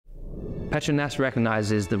PETRONAS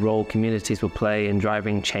recognizes the role communities will play in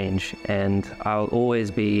driving change, and I'll always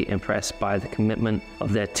be impressed by the commitment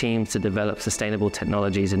of their teams to develop sustainable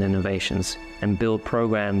technologies and innovations and build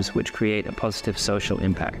programs which create a positive social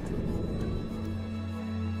impact.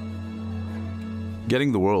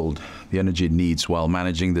 Getting the world the energy it needs while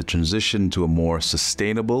managing the transition to a more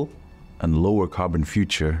sustainable and lower carbon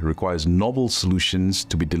future requires novel solutions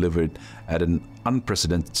to be delivered at an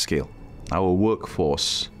unprecedented scale. Our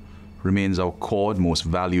workforce remains our core and most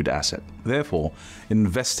valued asset. Therefore,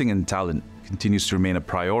 investing in talent continues to remain a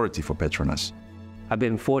priority for PETRONAS. I've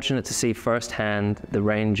been fortunate to see firsthand the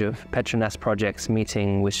range of PETRONAS projects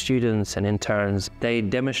meeting with students and interns. They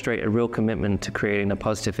demonstrate a real commitment to creating a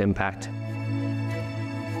positive impact.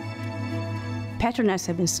 PETRONAS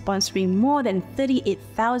have been sponsoring more than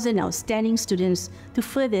 38,000 outstanding students to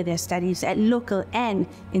further their studies at local and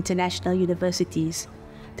international universities.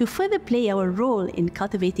 To further play our role in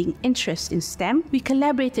cultivating interest in STEM, we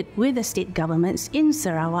collaborated with the state governments in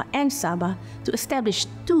Sarawak and Sabah to establish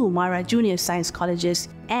 2 Mara Junior Science Colleges,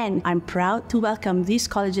 and I'm proud to welcome these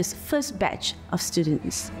colleges' first batch of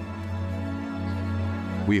students.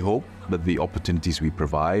 We hope that the opportunities we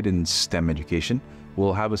provide in STEM education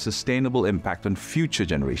will have a sustainable impact on future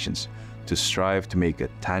generations to strive to make a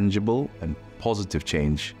tangible and positive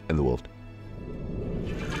change in the world.